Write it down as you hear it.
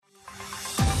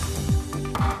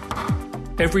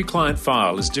Every client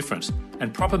file is different,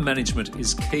 and proper management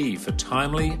is key for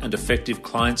timely and effective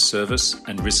client service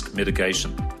and risk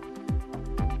mitigation.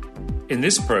 In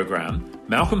this program,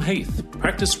 Malcolm Heath,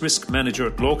 Practice Risk Manager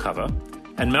at LawCover,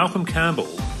 and Malcolm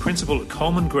Campbell, Principal at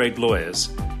Coleman Gregg Lawyers,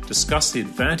 discuss the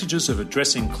advantages of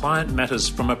addressing client matters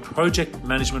from a project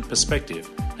management perspective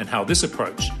and how this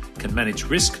approach can manage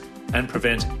risk and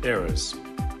prevent errors.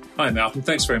 Hi Malcolm,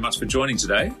 thanks very much for joining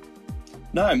today.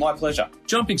 No, my pleasure.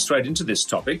 Jumping straight into this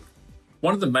topic,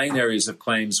 one of the main areas of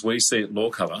claims we see at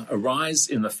LawCover arise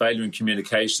in the failure in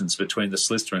communications between the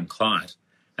solicitor and client,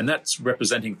 and that's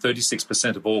representing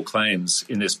 36% of all claims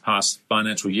in this past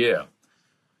financial year.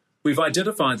 We've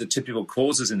identified the typical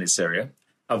causes in this area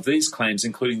of these claims,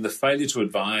 including the failure to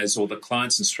advise or the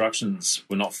client's instructions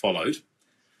were not followed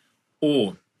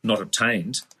or not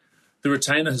obtained, the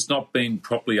retainer has not been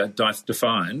properly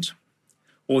defined,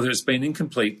 or there has been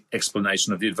incomplete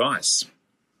explanation of the advice.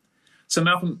 So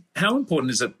Malcolm, how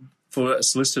important is it for a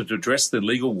solicitor to address the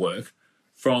legal work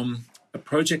from a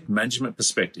project management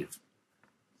perspective?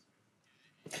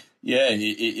 Yeah,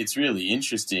 it's really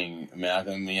interesting,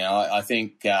 Malcolm. I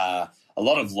think a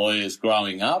lot of lawyers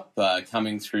growing up,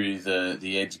 coming through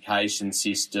the education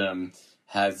system,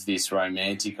 have this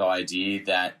romantic idea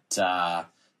that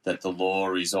that the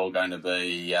law is all going to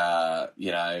be,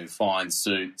 fine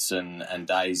suits and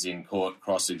days in court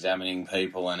cross-examining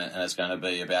people, and it's going to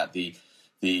be about the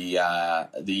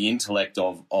intellect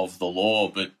of the law.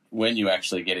 But when you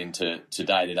actually get into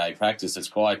day-to-day practice, it's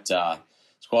quite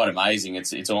amazing.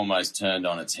 It's almost turned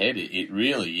on its head. It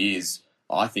really is,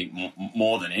 I think,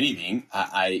 more than anything,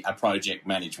 a project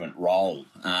management role.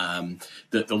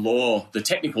 The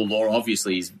technical law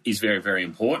obviously is very, very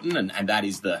important, and that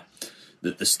is the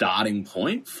starting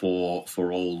point for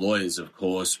all lawyers, of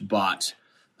course. But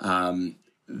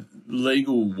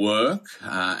legal work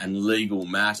and legal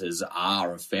matters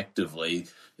are effectively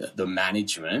the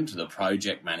management, the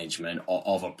project management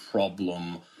of a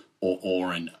problem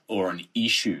or an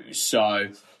issue. So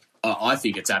I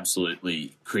think it's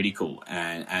absolutely critical,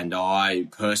 and I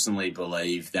personally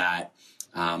believe that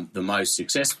the most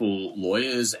successful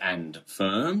lawyers and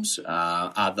firms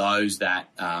are those that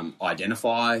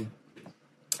identify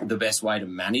the best way to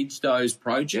manage those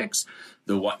projects,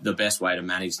 the best way to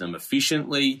manage them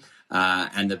efficiently,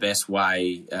 and the best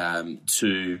way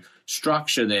to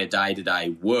structure their day-to-day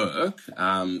work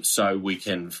so we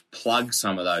can plug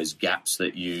some of those gaps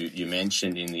that you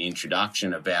mentioned in the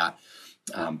introduction about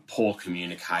poor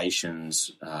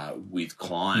communications with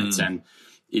clients. And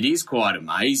it is quite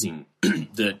amazing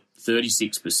that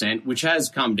 36%, which has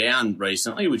come down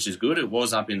recently, which is good. It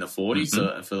was up in the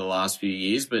 40s for the last few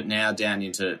years, but now down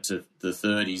into the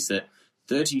 30s, that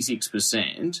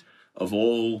 36% of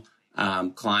all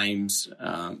claims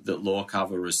that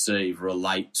LawCover receive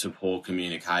relate to poor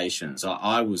communications.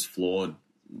 I was floored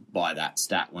by that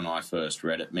stat when I first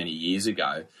read it many years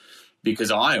ago,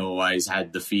 because I always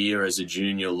had the fear as a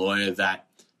junior lawyer that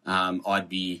I'd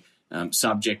be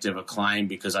subject of a claim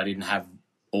because I didn't have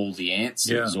all the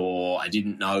answers, or I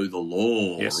didn't know the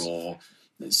law, or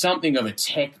something of a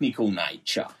technical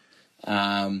nature. It's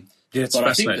but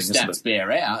I think the fascinating, stats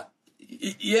bear out.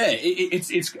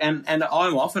 It's and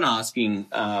I'm often asking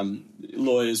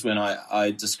lawyers when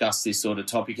I discuss this sort of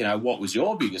topic, what was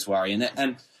your biggest worry?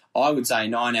 And I would say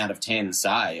 9 out of 10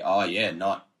 say,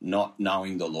 not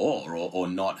knowing the law or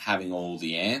not having all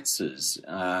the answers.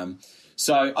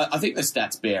 So I think the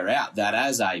stats bear out that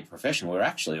as a profession, we're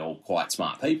actually all quite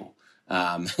smart people.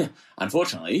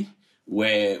 Unfortunately,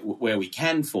 where we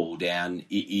can fall down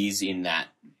is in that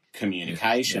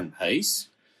communication piece.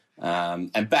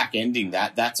 And back-ending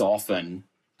that's often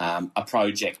a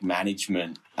project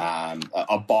management, a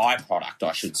byproduct,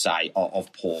 I should say,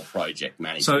 of poor project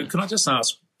management. So can I just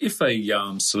ask, if a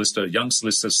young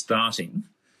solicitor starting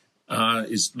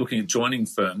is looking at joining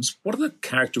firms, what are the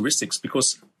characteristics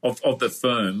of the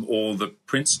firm or the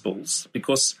principles?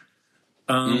 Because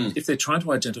if they're trying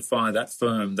to identify that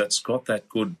firm that's got that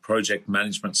good project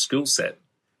management skill set,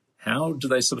 how do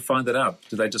they sort of find that out?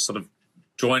 Do they just sort of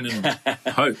join and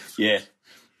hope?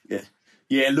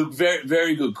 Yeah, look, very,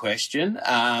 very good question,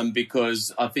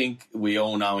 because I think we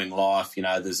all know in life,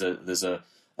 there's a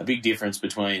big difference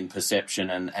between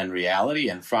perception and reality,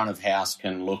 and front of house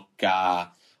can look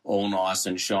all nice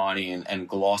and shiny and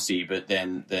glossy, but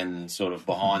then sort of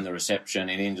behind the reception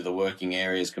and into the working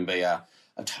areas can be a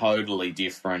totally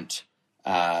different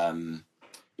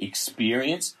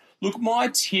experience. Look, my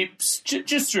tips,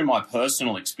 just through my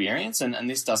personal experience, and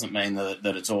this doesn't mean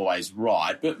that it's always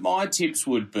right, but my tips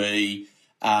would be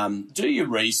do your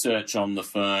research on the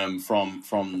firm from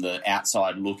the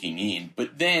outside looking in,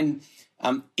 but then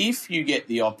If you get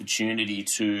the opportunity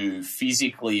to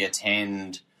physically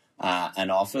attend an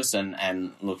office,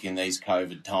 and look, in these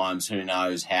COVID times, who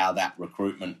knows how that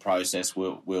recruitment process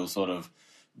will sort of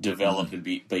develop and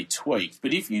be tweaked.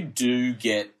 But if you do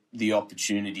get the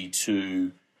opportunity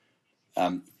to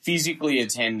physically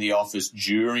attend the office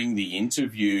during the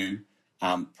interview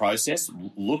process,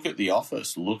 look at the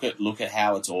office, look at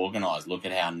how it's organised, look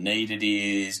at how neat it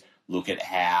is, look at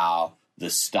how the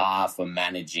staff are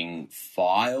managing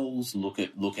files, look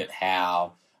at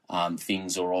how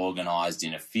things are organised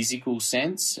in a physical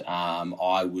sense.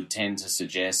 I would tend to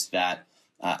suggest that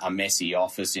a messy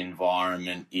office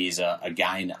environment is,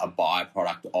 again, a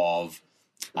byproduct of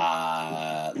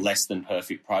less than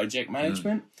perfect project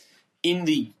management. In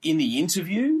the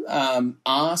interview,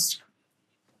 ask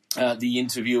the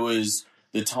interviewers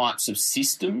the types of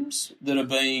systems that are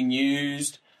being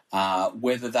used,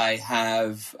 whether they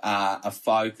have a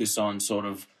focus on sort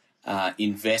of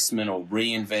investment or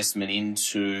reinvestment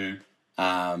into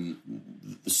the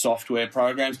software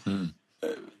programs.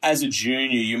 As a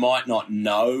junior, you might not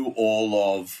know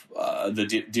all of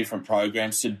the different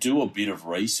programs, so do a bit of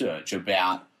research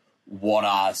about what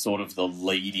are sort of the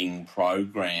leading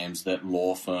programs that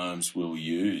law firms will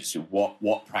use,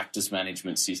 what practice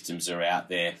management systems are out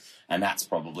there, and that's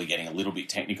probably getting a little bit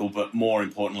technical, but more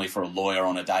importantly for a lawyer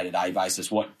on a day-to-day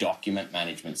basis, what document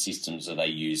management systems are they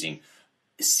using?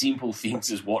 Simple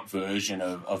things as what version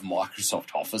of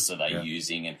Microsoft Office are they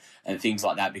using, and things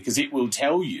like that, because it will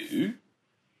tell you,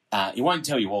 it won't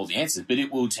tell you all the answers, but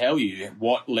it will tell you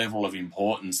what level of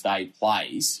importance they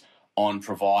place on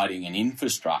providing an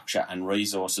infrastructure and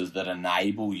resources that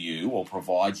enable you or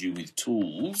provide you with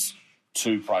tools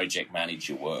to project manage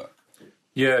your work.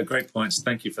 Yeah, great points.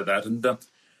 Thank you for that. And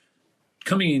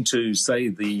coming into, say,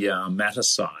 the matter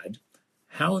side,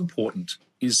 how important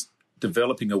is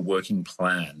developing a working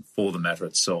plan for the matter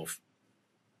itself?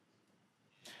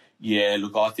 Yeah,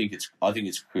 look, I think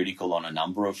it's critical on a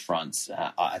number of fronts.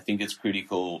 I think it's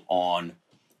critical on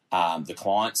the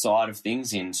client side of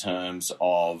things in terms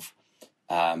of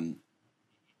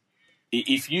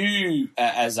if you,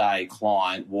 as a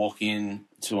client, walk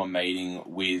into a meeting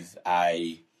with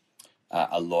a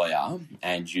lawyer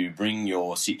and you bring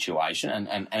your situation,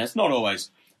 and it's not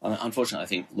always, unfortunately, I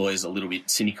think lawyers are a little bit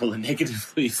cynical and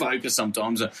negatively focused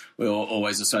sometimes. We're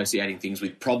always associating things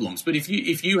with problems. But if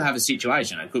you have a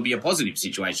situation, it could be a positive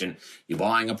situation, you're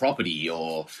buying a property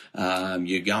or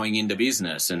you're going into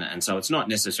business, and so it's not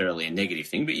necessarily a negative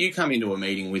thing, but you come into a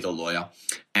meeting with a lawyer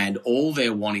and all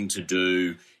they're wanting to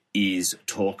do is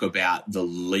talk about the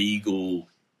legal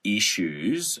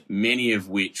issues, many of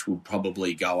which will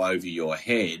probably go over your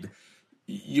head.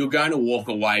 You're going to walk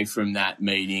away from that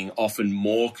meeting often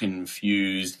more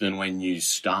confused than when you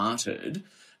started,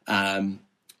 and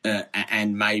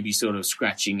maybe sort of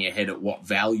scratching your head at what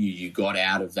value you got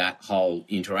out of that whole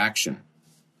interaction.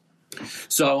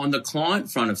 So on the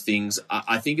client front of things,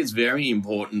 I think it's very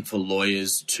important for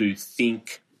lawyers to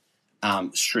think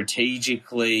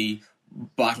strategically,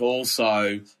 but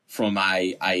also from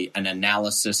an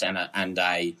analysis and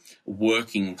a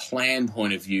working plan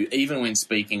point of view, even when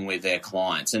speaking with their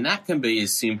clients. And that can be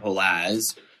as simple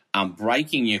as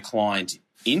breaking your client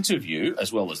interview,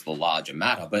 as well as the larger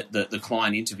matter, but the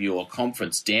client interview or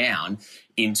conference down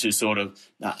into sort of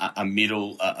a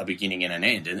middle, a beginning and an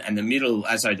end. And the middle,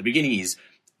 so the beginning is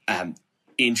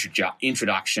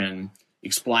introduction,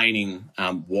 explaining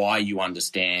why you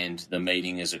understand the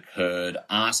meeting has occurred,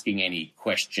 asking any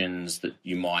questions that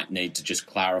you might need to just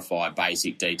clarify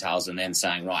basic details, and then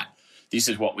saying, right, this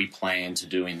is what we plan to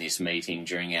do in this meeting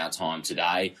during our time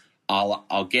today.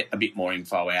 I'll get a bit more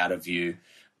info out of you.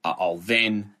 I'll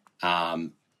then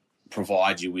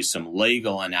provide you with some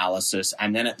legal analysis,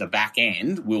 and then at the back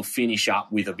end, we'll finish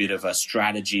up with a bit of a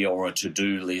strategy or a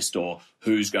to-do list or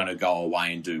who's going to go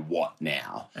away and do what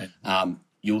now.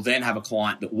 You'll then have a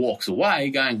client that walks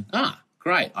away going,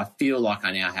 great, I feel like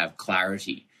I now have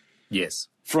clarity. Yes.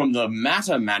 From the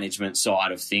matter management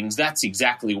side of things, that's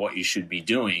exactly what you should be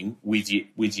doing with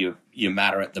your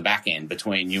matter at the back end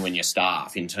between you and your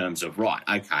staff in terms of, right,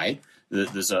 okay,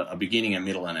 there's a beginning, a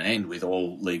middle and an end with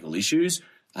all legal issues.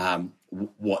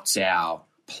 What's our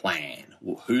plan?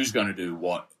 Who's going to do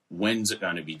what? When's it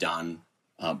going to be done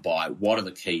by? What are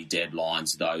the key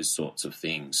deadlines? Those sorts of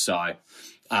things. So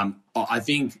I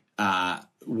think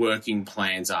working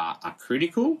plans are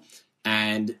critical,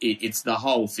 and it's the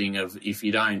whole thing of if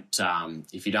you don't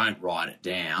write it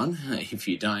down, if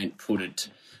you don't put it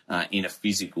in a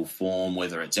physical form,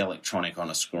 whether it's electronic on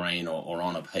a screen or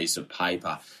on a piece of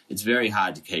paper, it's very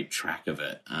hard to keep track of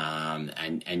it,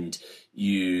 and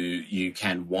you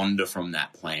can wander from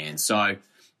that plan. So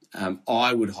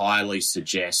I would highly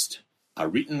suggest a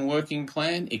written working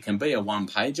plan. It can be a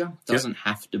one-pager. It doesn't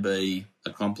have to be a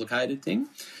complicated thing.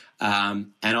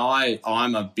 And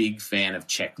I'm a big fan of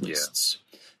checklists.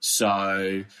 Yeah.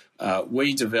 So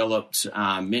we developed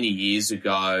many years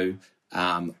ago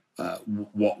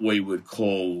what we would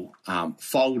call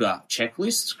folder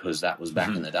checklists, because that was back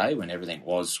in the day when everything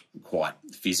was quite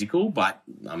physical. But,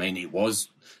 I mean,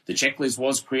 the checklist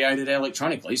was created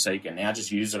electronically, so you can now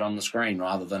just use it on the screen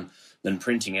rather than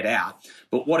printing it out.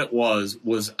 But what it was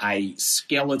a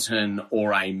skeleton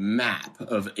or a map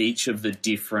of each of the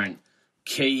different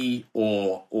key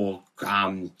or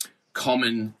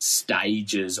common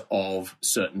stages of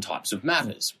certain types of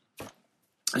matters.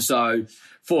 So,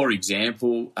 for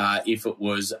example, if it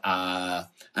was an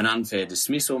unfair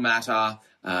dismissal matter,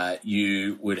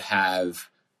 you would have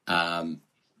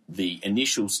the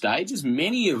initial stages,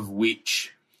 many of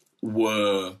which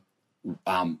were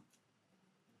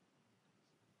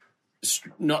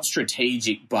not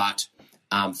strategic, but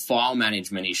file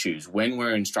management issues. When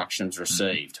were instructions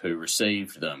received? Who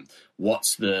received them?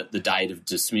 What's the date of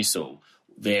dismissal?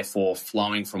 Therefore,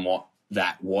 flowing from what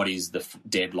is the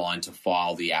deadline to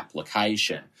file the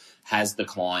application? Has the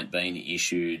client been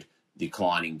issued the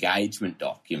client engagement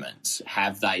documents?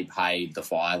 Have they paid the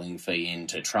filing fee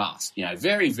into trust? You know,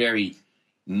 very, very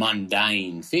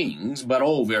mundane things, but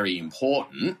all very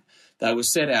important. They were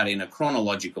set out in a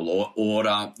chronological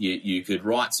order. You could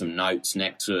write some notes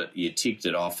next to it. You ticked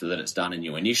it off that it's done and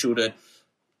you initialed it.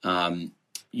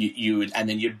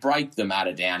 You'd break the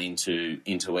matter down into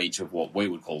each of what we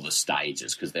would call the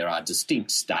stages, because there are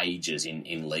distinct stages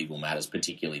in legal matters,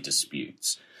 particularly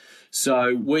disputes.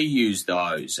 So we use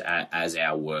those as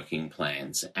our working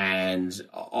plans. And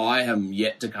I am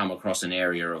yet to come across an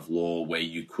area of law where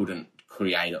you couldn't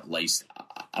create at least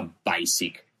a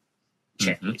basic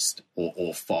checklist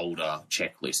or folder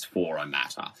checklist for a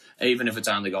matter. Even if it's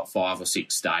only got 5 or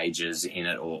 6 stages in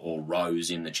it or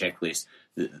rows in the checklist,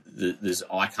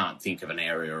 I can't think of an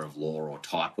area of law or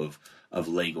type of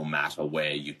legal matter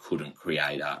where you couldn't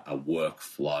create a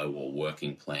workflow or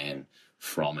working plan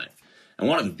from it. And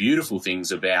one of the beautiful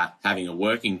things about having a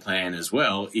working plan as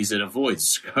well is it avoids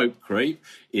scope creep.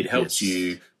 It helps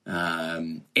you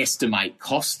estimate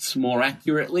costs more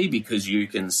accurately because you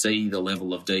can see the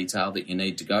level of detail that you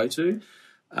need to go to.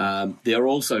 There are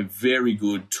also very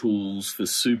good tools for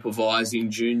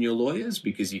supervising junior lawyers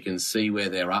because you can see where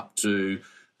they're up to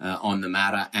on the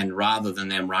matter, and rather than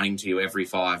them running to you every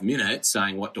 5 minutes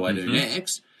saying, what do I do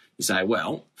next? You say,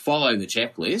 well, follow the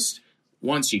checklist.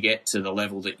 Once you get to the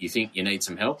level that you think you need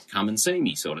some help, come and see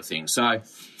me, sort of thing. So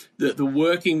the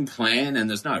working plan, and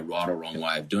there's no right or wrong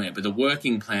way of doing it, but the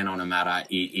working plan on a matter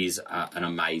is an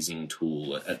amazing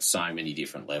tool at so many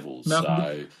different levels.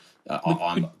 Now,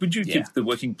 would you give the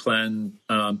working plan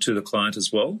to the client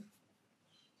as well?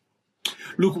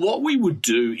 Look, what we would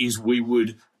do is we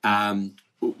would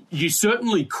you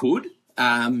certainly could.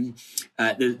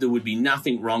 There would be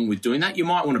nothing wrong with doing that. You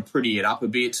might want to pretty it up a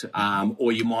bit,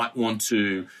 or you might want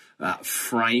to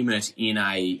frame it in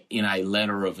a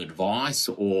letter of advice,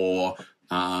 or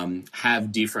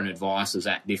have different advices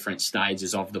at different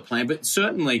stages of the plan. But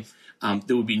certainly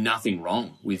there would be nothing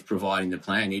wrong with providing the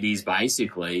plan. It is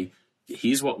basically,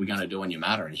 here's what we're going to do on your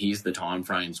matter, and here's the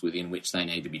timeframes within which they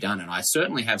need to be done. And I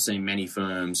certainly have seen many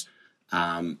firms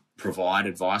provide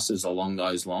advices along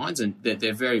those lines, and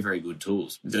they're very, very good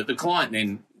tools. The client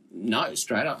then knows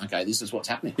straight up, okay, this is what's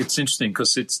happening. It's interesting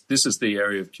because this is the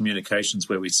area of communications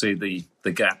where we see the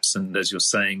gaps, and as you're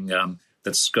saying,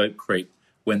 that scope creep,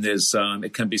 when there's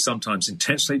it can be sometimes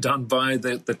intentionally done by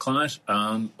the client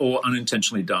or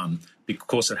unintentionally done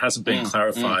because it hasn't been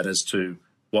clarified as to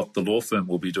what the law firm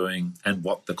will be doing and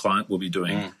what the client will be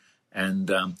doing.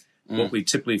 And what we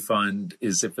typically find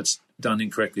is if it's done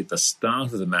incorrectly at the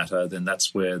start of the matter, then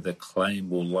that's where the claim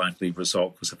will likely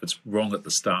result, because if it's wrong at the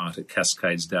start, it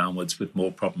cascades downwards with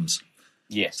more problems.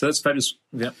 Yes. So that's fabulous.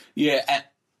 Yeah. Yeah.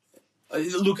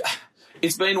 Look,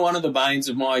 it's been one of the banes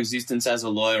of my existence as a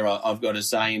lawyer, I've got to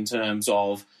say, in terms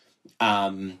of,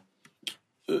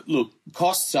 look,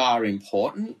 costs are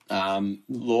important.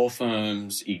 Law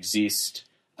firms exist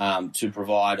to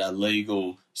provide a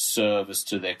legal service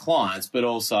to their clients, but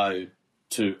also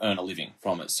to earn a living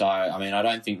from it. So, I mean, I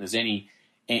don't think there's any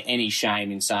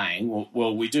shame in saying,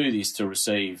 well, we do this to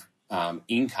receive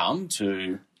income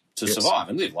to survive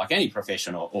and live, like any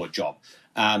profession or job.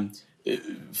 Whether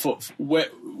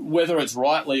it's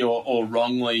rightly or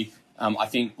wrongly, I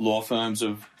think law firms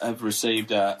have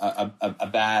received a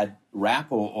bad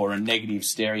rap or a negative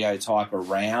stereotype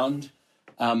around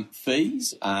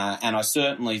fees, and I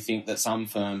certainly think that some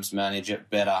firms manage it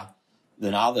better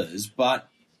than others. But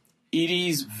It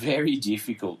is very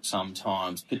difficult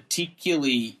sometimes,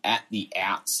 particularly at the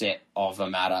outset of a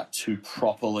matter, to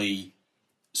properly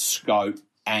scope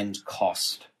and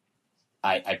cost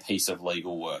a piece of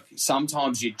legal work.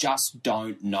 Sometimes you just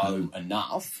don't know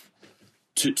enough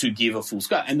to give a full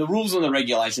scope. And the rules and the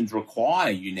regulations require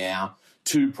you now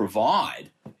to provide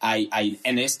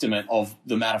an estimate of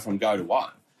the matter from go to woe.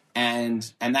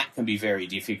 And that can be very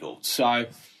difficult. So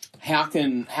how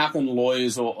can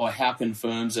lawyers or how can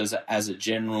firms as a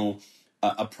general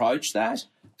approach that?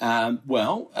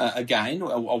 Again,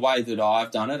 a way that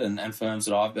I've done it and firms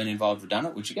that I've been involved have done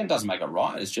it, which again doesn't make it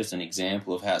right, it's just an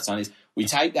example of how it's done, is we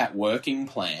take that working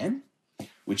plan,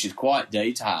 which is quite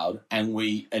detailed, and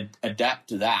we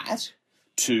adapt that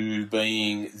to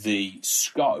being the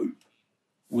scope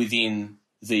within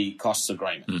the costs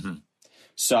agreement. Mm-hmm.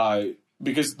 So,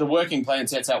 because the working plan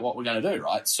sets out what we're going to do,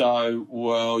 right? So,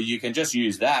 well, you can just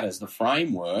use that as the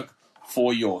framework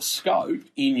for your scope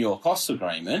in your costs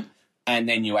agreement, and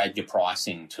then you add your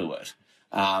pricing to it.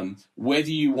 Whether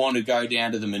you want to go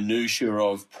down to the minutiae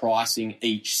of pricing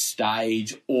each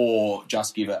stage or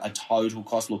just give a total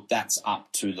cost, look, that's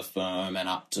up to the firm and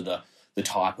up to the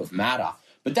type of matter.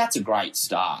 But that's a great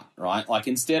start, right? Like,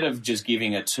 instead of just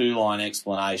giving a 2-line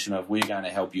explanation of we're going to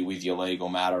help you with your legal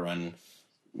matter and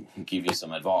give you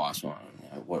some advice, or,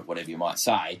 whatever you might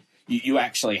say, you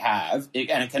actually have,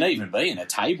 and it can even be in a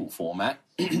table format,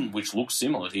 which looks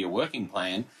similar to your working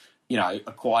plan,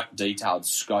 a quite detailed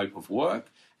scope of work.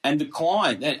 And the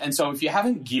client, and so if you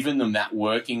haven't given them that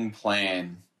working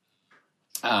plan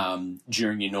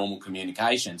during your normal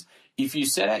communications, if you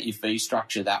set out your fee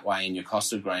structure that way in your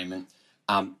cost agreement,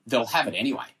 they'll have it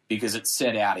anyway because it's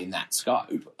set out in that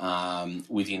scope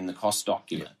within the cost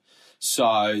document.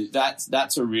 So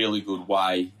that's a really good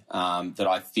way that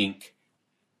I think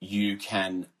you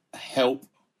can help.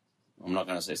 I'm not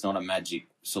going to say it's not a magic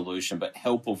solution, but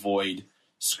help avoid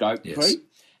scope creep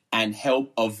and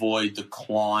help avoid the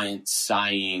client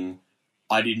saying,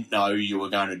 I didn't know you were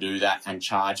going to do that and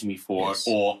charge me for it,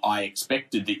 or I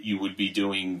expected that you would be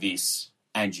doing this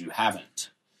and you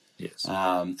haven't. Yes.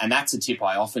 And that's a tip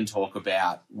I often talk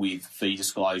about with fee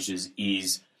disclosures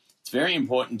is it's very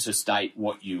important to state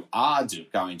what you are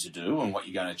going to do and what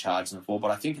you're going to charge them for,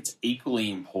 but I think it's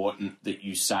equally important that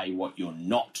you say what you're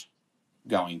not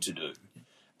going to do.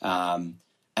 And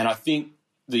I think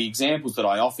the examples that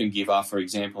I often give are, for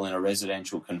example, in a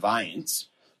residential conveyance,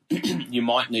 you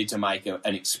might need to make an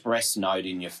express note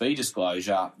in your fee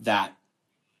disclosure that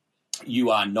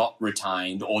you are not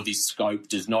retained or this scope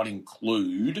does not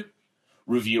include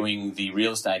reviewing the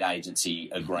real estate agency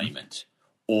agreement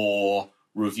or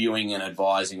reviewing and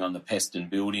advising on the pest and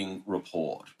building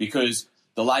report, because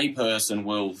the layperson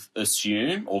will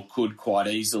assume or could quite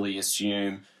easily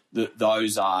assume that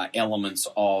those are elements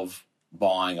of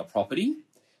buying a property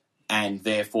and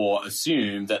therefore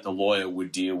assume that the lawyer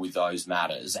would deal with those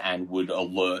matters and would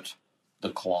alert the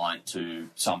client to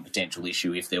some potential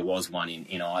issue if there was one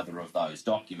in either of those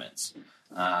documents.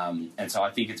 And so I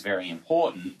think it's very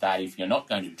important that if you're not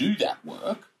going to do that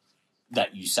work,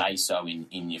 that you say so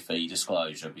in your fee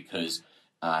disclosure, because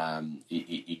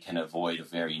it can avoid a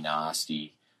very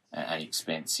nasty and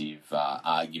expensive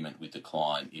argument with the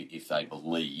client if they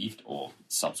believed or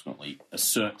subsequently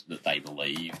assert that they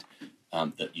believed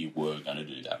that you were going to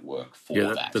do that work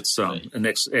for that. That's an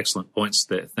excellent points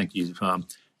there. Thank you.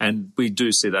 And we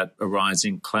do see that arise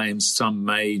in claims. Some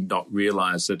may not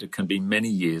realise that it can be many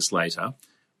years later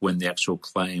when the actual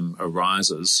claim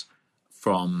arises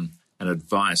from an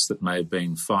advice that may have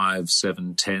been 5,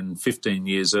 7, 10, 15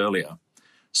 years earlier.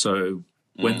 So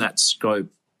when that scope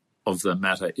of the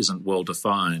matter isn't well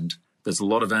defined, there's a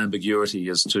lot of ambiguity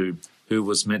as to who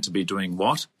was meant to be doing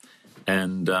what.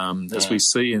 And as we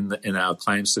see in our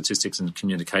claim statistics and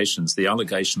communications, the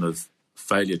allegation of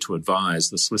failure to advise,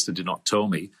 the solicitor did not tell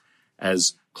me,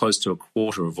 as close to a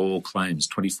quarter of all claims,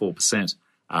 24%.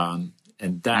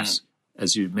 And that,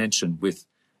 as you mentioned, with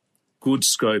good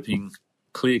scoping,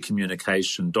 clear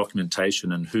communication,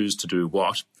 documentation, and who's to do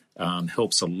what,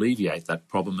 helps alleviate that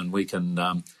problem, and we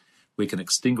can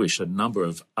extinguish a number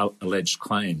of alleged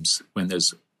claims when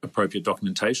there's appropriate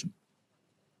documentation.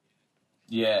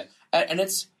 Yeah, and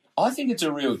I think it's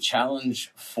a real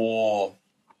challenge for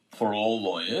all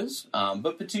lawyers,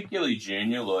 but particularly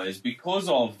junior lawyers, because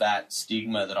of that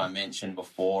stigma that I mentioned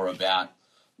before about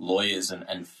lawyers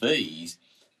and fees.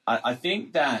 I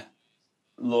think that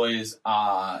lawyers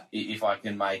are, if I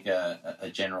can make a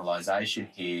generalisation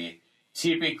here,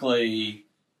 typically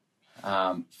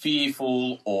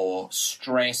fearful or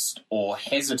stressed or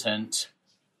hesitant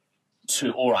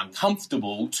or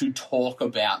uncomfortable to talk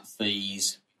about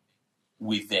fees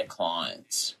with their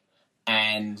clients.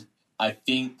 And I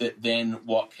think that then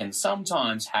what can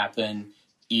sometimes happen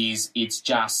is it's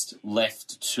just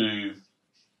left to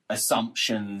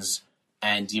assumptions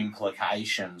and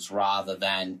implications rather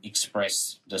than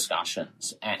express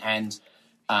discussions. And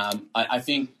I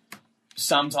think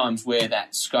sometimes where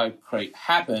that scope creep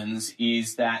happens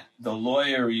is that the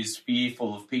lawyer is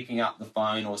fearful of picking up the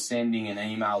phone or sending an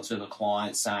email to the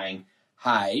client saying,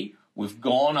 hey, we've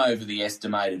gone over the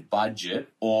estimated budget,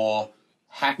 or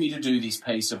happy to do this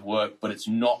piece of work, but it's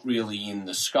not really in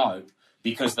the scope,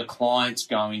 because the client's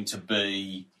going to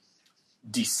be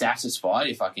dissatisfied,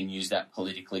 if I can use that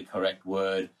politically correct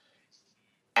word,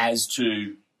 as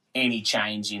to any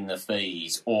change in the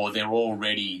fees, or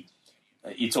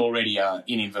it's already a,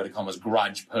 in inverted commas,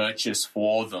 grudge purchase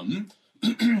for them.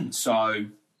 So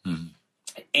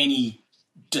any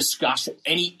discussion,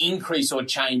 any increase or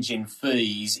change in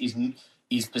fees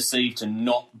is perceived to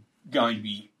not going to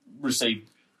be received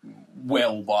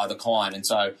well by the client. And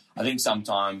so I think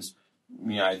sometimes,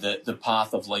 the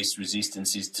path of least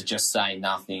resistance is to just say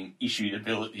nothing, issue the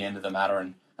bill at the end of the matter,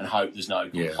 and hope there's no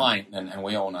complaint. Yeah. And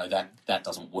we all know that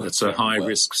doesn't work. It's a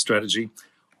high-risk strategy.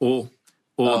 Or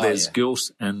there's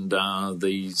guilt, and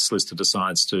the solicitor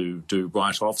decides to do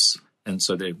write-offs, and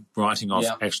so they're writing off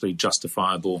actually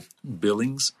justifiable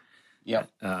billings. Yeah.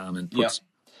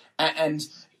 And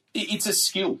it's a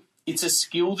skill. It's a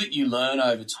skill that you learn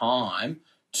over time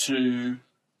to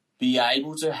be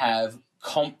able to have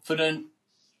confident,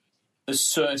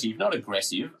 assertive, not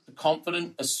aggressive,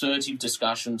 confident, assertive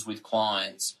discussions with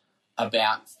clients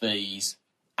about fees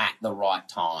at the right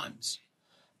times.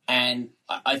 And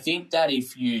I think that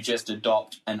if you just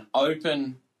adopt an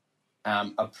open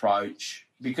approach,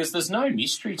 because there's no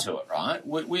mystery to it, right?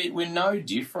 We're no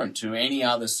different to any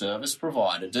other service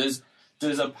provider. Does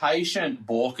a patient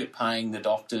balk at paying the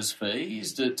doctor's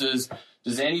fees?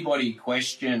 Does anybody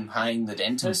question paying the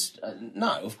dentist?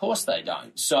 No, of course they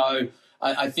don't. So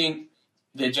I think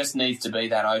there just needs to be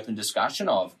that open discussion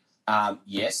of,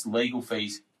 yes, legal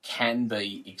fees can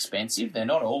be expensive. They're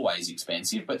not always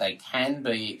expensive, but they can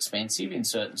be expensive in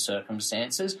certain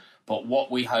circumstances. But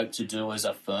what we hope to do as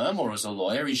a firm or as a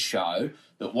lawyer is show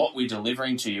that what we're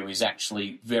delivering to you is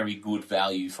actually very good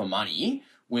value for money.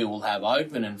 We will have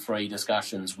open and free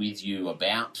discussions with you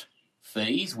about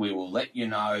fees. We will let you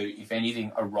know if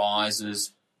anything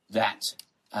arises that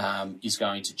is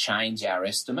going to change our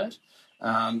estimate.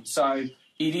 So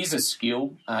it is a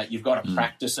skill. You've got to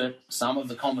practice it. Some of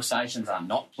the conversations are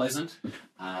not pleasant.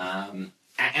 And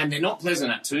they're not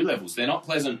pleasant at two levels. They're not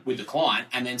pleasant with the client,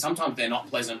 and then sometimes they're not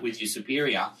pleasant with your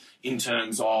superior in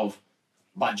terms of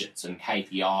budgets and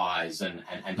KPIs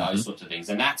and those sorts of things.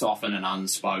 And that's often an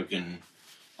unspoken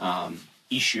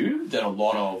issue that a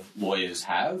lot of lawyers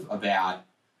have about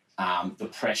the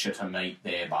pressure to meet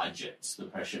their budgets, the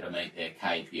pressure to meet their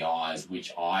KPIs,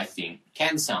 which I think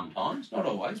can sometimes, not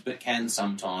always, but can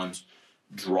sometimes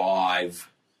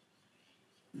drive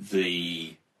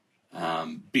the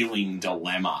billing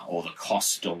dilemma or the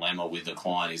cost dilemma with the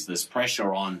client. Is there's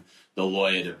pressure on the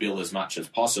lawyer to bill as much as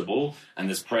possible, and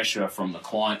there's pressure from the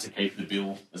client to keep the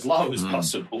bill as low as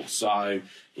possible. So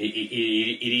it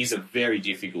is a very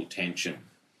difficult tension.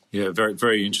 Yeah, very,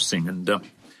 very interesting. And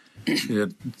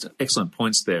excellent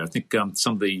points there. I think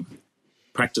some of the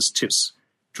practice tips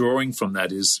drawing from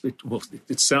that is,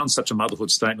 it sounds such a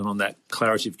motherhood statement on that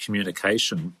clarity of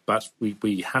communication, but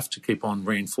we have to keep on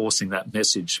reinforcing that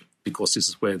message, because this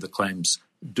is where the claims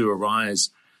do arise,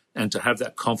 and to have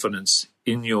that confidence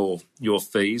in your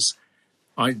fees.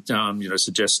 I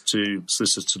suggest to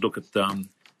solicitors to look at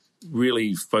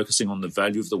really focusing on the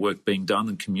value of the work being done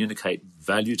and communicate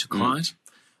value to client.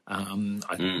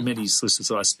 Many solicitors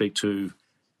that I speak to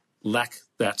lack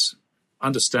that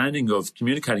understanding of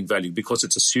communicating value, because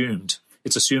it's assumed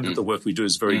that the work we do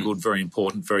is very good, very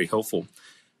important, very helpful.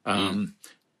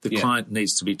 The client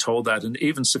needs to be told that, and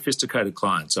even sophisticated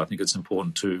clients, I think it's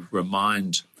important to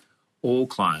remind all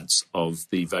clients of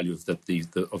the value of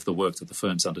the work that the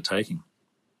firm's undertaking.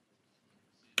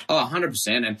 Oh,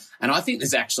 100%. And I think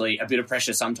there's actually a bit of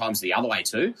pressure sometimes the other way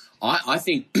too. I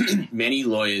think many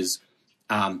lawyers,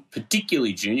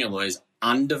 particularly junior lawyers,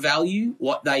 undervalue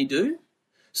what they do.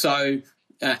 So,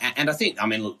 and I think,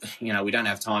 look, we don't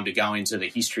have time to go into the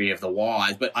history of the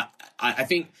whys, but I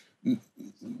think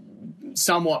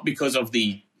somewhat because of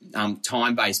the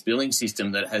time-based billing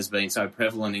system that has been so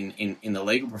prevalent in the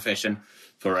legal profession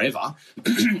forever,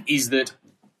 is that,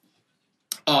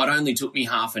 it only took me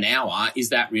half an hour. Is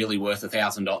that really worth the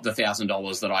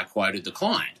 $1,000 that I quoted the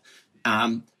client?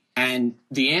 And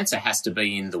the answer has to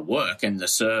be in the work and the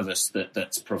service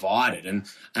that's provided. And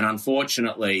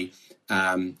unfortunately,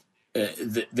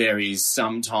 there is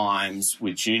sometimes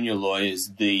with junior lawyers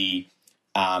the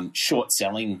short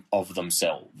selling of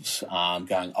themselves, going,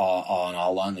 and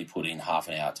I'll only put in half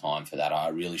an hour time for that. I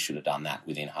really should have done that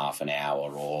within half an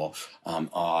hour, or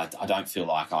I don't feel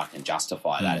like I can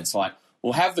justify that. It's like,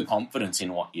 well, have the confidence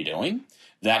in what you're doing,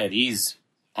 that it is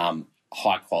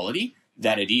high quality,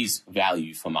 that it is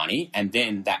value for money, and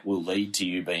then that will lead to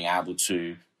you being able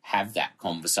to have that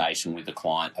conversation with the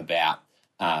client about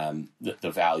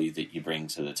the value that you bring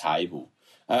to the table.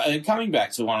 And coming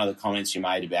back to one of the comments you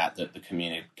made about the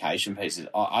communication pieces,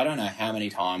 I don't know how many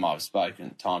times I've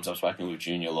spoken with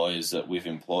junior lawyers that we've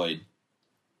employed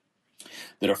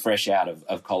that are fresh out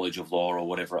of College of Law or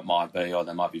whatever it might be, or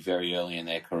they might be very early in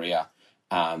their career.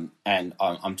 And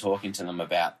I'm talking to them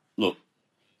about, look,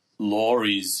 law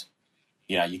is,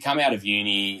 you come out of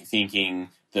uni thinking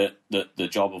that the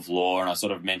job of law, and I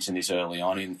sort of mentioned this early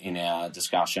on in our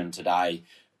discussion today,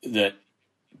 that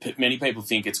many people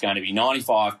think it's going to be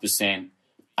 95%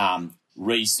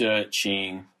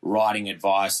 researching, writing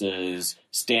advices,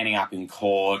 standing up in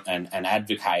court and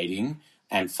advocating,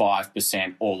 and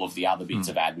 5% all of the other bits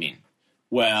of admin.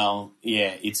 Well,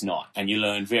 yeah, it's not. And you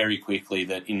learn very quickly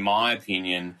that, in my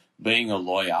opinion, being a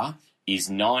lawyer is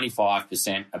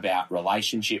 95% about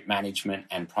relationship management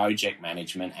and project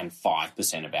management and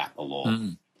 5% about the law.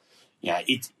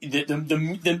 It's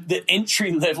the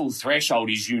entry level threshold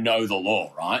is the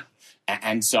law, right?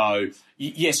 And so,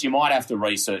 yes, you might have to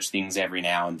research things every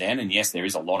now and then, and yes, there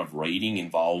is a lot of reading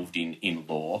involved in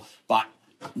law, but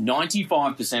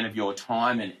 95% of your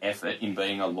time and effort in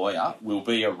being a lawyer will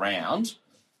be around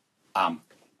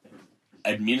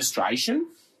administration,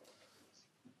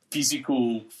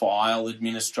 physical file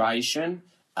administration,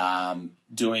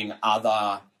 doing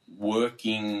other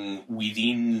working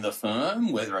within the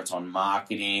firm, whether it's on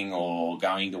marketing or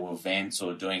going to events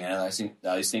or doing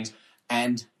those things,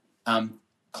 and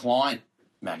client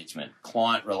management,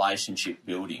 client relationship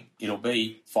building. It'll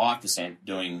be 5%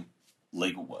 doing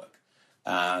legal work.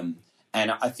 And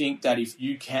I think that if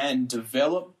you can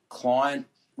develop client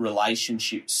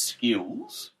relationship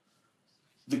skills,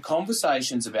 the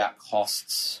conversations about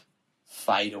costs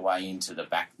fade away into the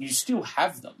back. You still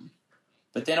have them,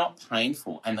 but they're not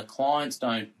painful, and the clients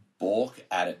don't balk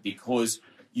at it because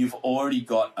you've already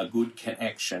got a good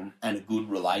connection and a good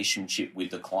relationship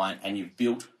with the client, and you've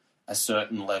built a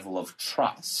certain level of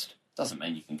trust. Doesn't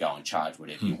mean you can go and charge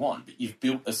whatever you want, but you've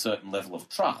built a certain level of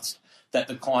trust that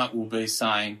the client will be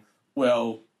saying,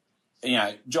 well,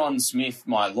 John Smith,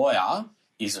 my lawyer,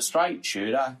 is a straight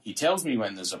shooter. He tells me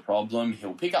when there's a problem.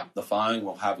 He'll pick up the phone.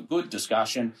 We'll have a good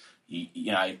discussion.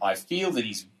 I feel that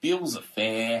his bills are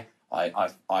fair.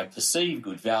 I perceive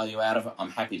good value out of it. I'm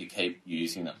happy to keep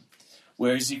using them.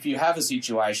 Whereas if you have a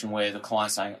situation where the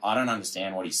client's saying, I don't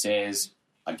understand what he says,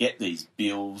 I get these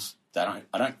bills, I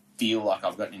don't feel like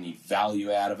I've got any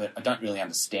value out of it, I don't really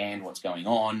understand what's going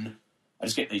on, I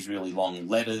just get these really long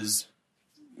letters,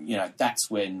 that's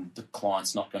when the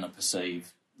client's not going to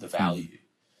perceive the value.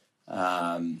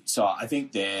 So I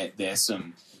think there's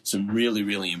some really,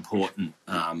 really important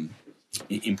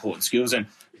skills. And,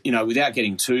 without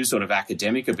getting too sort of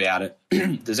academic about it,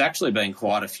 there's actually been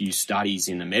quite a few studies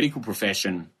in the medical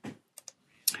profession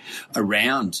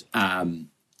around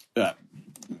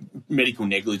medical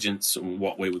negligence,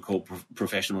 what we would call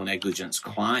professional negligence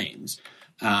claims.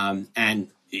 And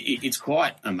it's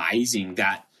quite amazing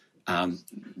that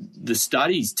the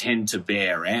studies tend to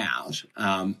bear out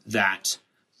that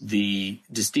the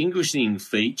distinguishing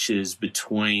features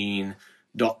between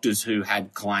doctors who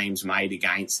had claims made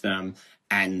against them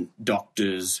and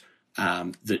doctors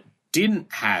that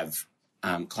didn't have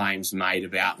claims made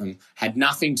about them had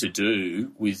nothing to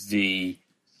do with the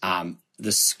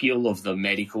skill of the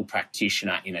medical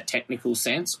practitioner in a technical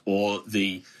sense or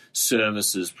the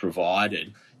services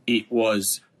provided. It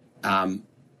was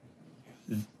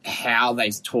how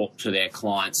they talked to their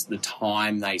clients, the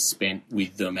time they spent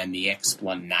with them, and the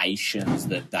explanations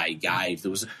that they gave.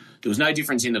 There was no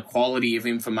difference in the quality of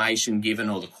information given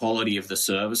or the quality of the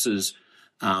services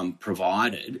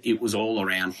provided. It was all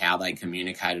around how they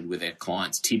communicated with their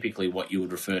clients, typically what you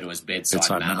would refer to as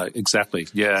bedside manner. Exactly,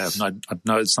 yeah. I've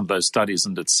noted some of those studies,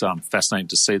 and it's fascinating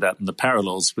to see that and the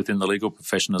parallels within the legal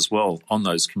profession as well on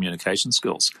those communication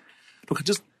skills. Look,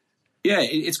 yeah,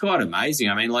 it's quite amazing.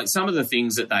 I mean, like some of the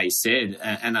things that they said,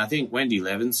 and I think Wendy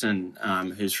Levinson,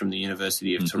 who's from the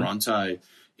University of Toronto,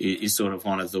 is sort of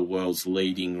one of the world's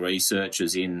leading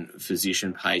researchers in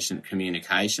physician-patient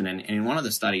communication. And in one of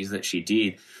the studies that she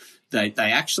did, they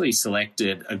actually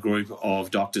selected a group of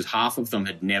doctors. Half of them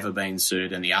had never been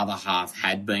sued and the other half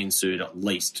had been sued at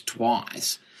least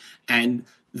twice. And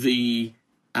the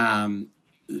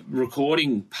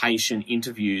recording patient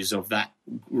interviews of that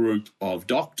group of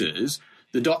doctors,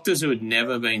 the doctors who had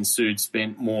never been sued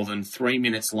spent more than 3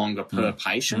 minutes longer per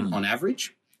patient on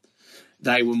average.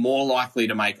 They were more likely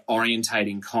to make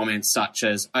orientating comments such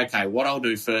as, okay, what I'll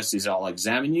do first is I'll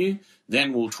examine you,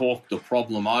 then we'll talk the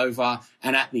problem over,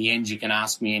 and at the end you can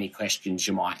ask me any questions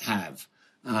you might have.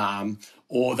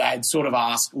 Or they'd sort of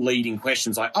ask leading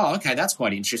questions like, oh, okay, that's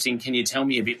quite interesting. Can you tell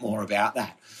me a bit more about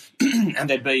that? And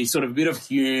there'd be sort of a bit of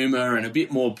humour and a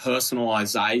bit more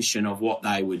personalisation of what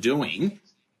they were doing.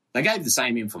 They gave the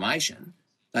same information.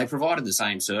 They provided the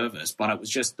same service, but it was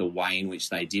just the way in which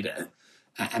they did it.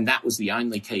 And that was the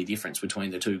only key difference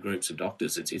between the two groups of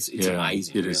doctors. It's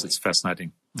amazing. It is. It's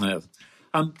fascinating. Yeah.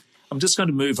 I'm just going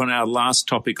to move on our last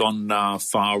topic on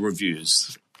file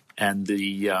reviews and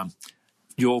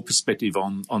your perspective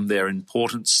on their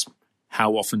importance.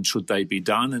 How often should they be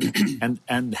done,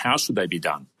 and how should they be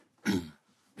done?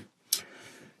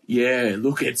 Yeah,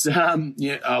 look, it's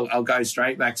I'll go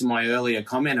straight back to my earlier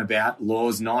comment about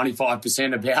laws.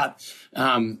 95%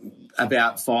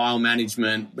 about file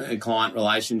management, client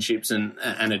relationships, and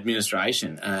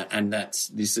administration, and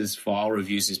this is file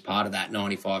reviews is part of that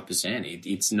 95%.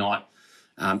 It's not.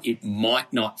 It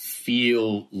might not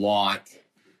feel like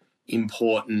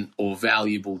important or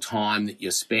valuable time that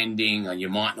you're spending, and you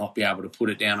might not be able to put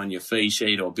it down on your fee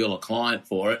sheet or bill a client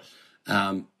for it,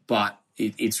 but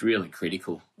it's really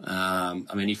critical.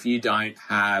 I mean, if you don't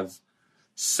have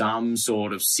some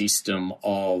sort of system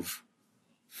of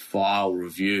file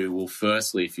review, well,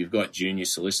 firstly, if you've got junior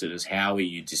solicitors, how are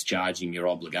you discharging your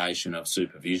obligation of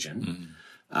supervision?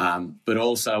 But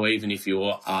also, even if you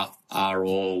are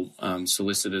all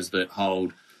solicitors that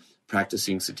hold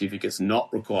practicing certificates not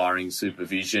requiring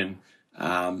supervision,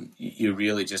 you're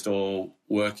really just all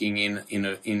working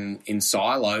in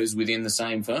silos within the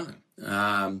same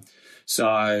firm.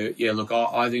 So, yeah, look,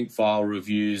 I think file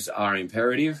reviews are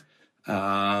imperative.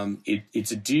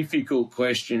 It's a difficult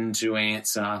question to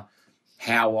answer.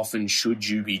 How often should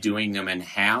you be doing them and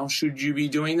how should you be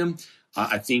doing them?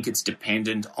 I think it's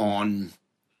dependent on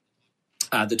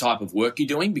the type of work you're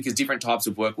doing, because different types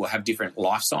of work will have different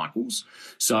life cycles.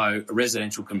 So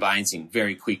residential conveyancing,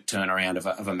 very quick turnaround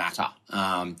of a matter.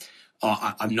 I'm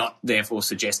not therefore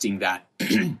suggesting that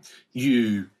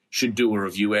you should do a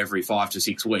review every 5 to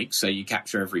 6 weeks so you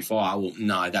capture every file. Well,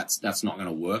 no, that's not going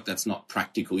to work. That's not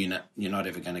practical. You're not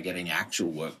ever going to get any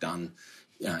actual work done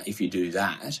if you do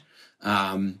that.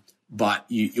 But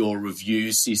your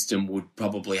review system would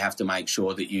probably have to make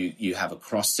sure that you have a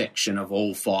cross-section of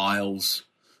all files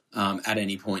at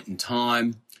any point in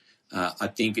time. I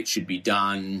think it should be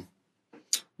done,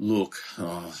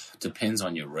 depends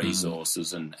on your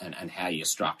resources and how you're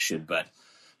structured, but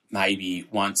maybe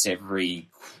once every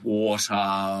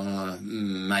quarter,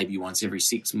 maybe once every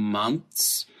 6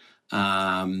 months.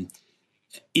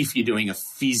 If you're doing a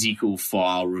physical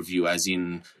file review, as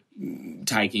in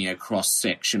taking a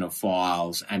cross-section of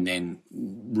files and then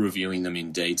reviewing them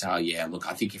in detail, yeah, look,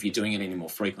 I think if you're doing it any more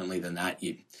frequently than that,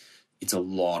 it's a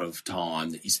lot of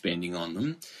time that you're spending on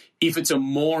them. If it's a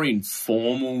more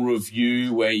informal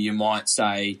review where you might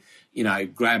say,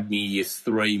 grab me your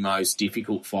 3 most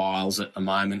difficult files at the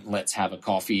moment, let's have a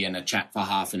coffee and a chat for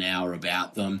half an hour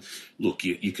about them. Look,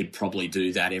 you could probably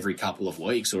do that every couple of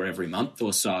weeks or every month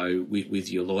or so with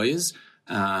your lawyers.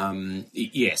 So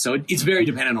it's very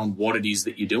dependent on what it is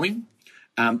that you're doing.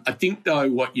 I think, though,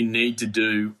 what you need to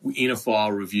do in a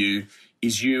file review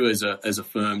is you as a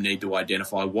firm need to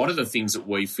identify what are the things that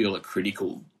we feel are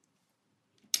critical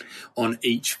on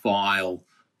each file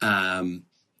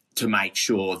to make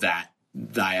sure that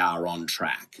they are on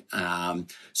track.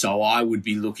 So I would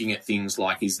be looking at things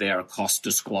like, is there a cost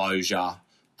disclosure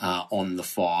on the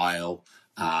file?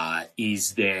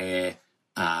 Is there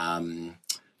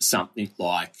something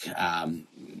like,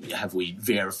 have we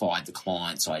verified the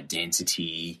client's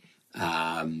identity?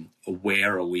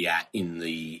 Where are we at in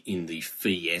the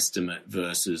fee estimate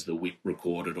versus the WIP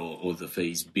recorded or the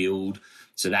fees billed?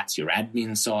 So that's your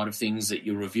admin side of things that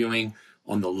you're reviewing.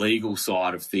 On the legal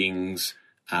side of things,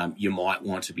 you might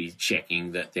want to be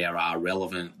checking that there are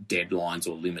relevant deadlines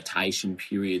or limitation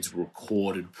periods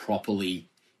recorded properly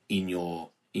in your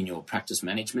practice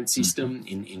management system,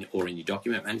 or in your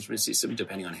document management system,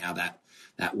 depending on how that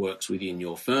works within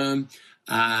your firm.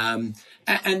 And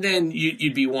then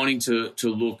you'd be wanting to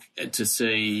look to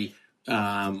see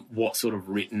what sort of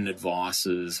written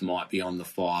advices might be on the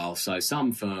file. So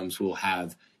some firms will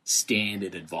have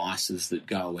standard advices that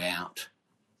go out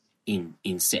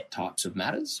in set types of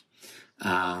matters.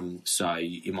 So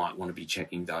you might want to be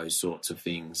checking those sorts of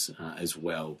things as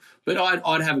well. But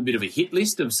I'd have a bit of a hit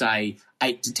list of, say,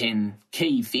 8 to 10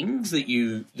 key things that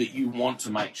you want to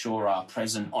make sure are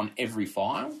present on every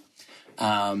file,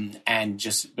 and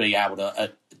just be able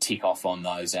to tick off on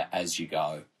those as you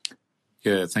go.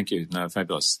 Yeah, thank you. No,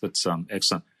 fabulous. That's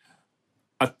excellent.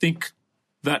 I think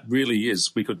that really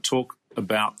is. We could talk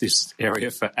about this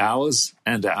area for hours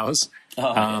and hours.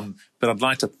 But I'd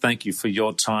like to thank you for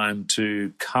your time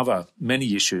to cover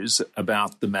many issues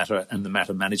about the matter and the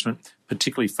matter management,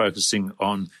 particularly focusing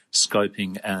on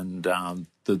scoping and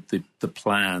the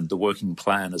plan, the working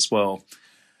plan as well.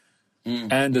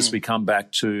 And as we come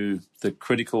back to the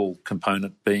critical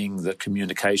component being the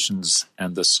communications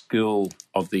and the skill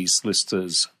of these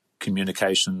solicitors'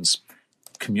 communicating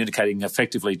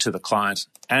effectively to the client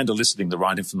and eliciting the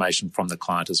right information from the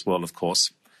client as well, of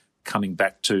course, coming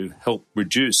back to help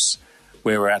reduce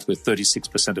where we're at with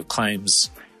 36% of claims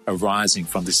arising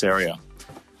from this area.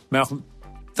 Malcolm,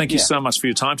 thank you so much for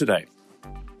your time today.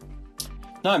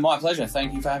 No, my pleasure.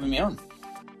 Thank you for having me on.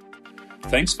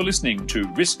 Thanks for listening to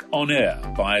Risk on Air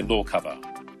by LawCover.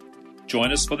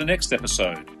 Join us for the next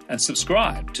episode and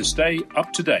subscribe to stay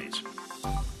up to date.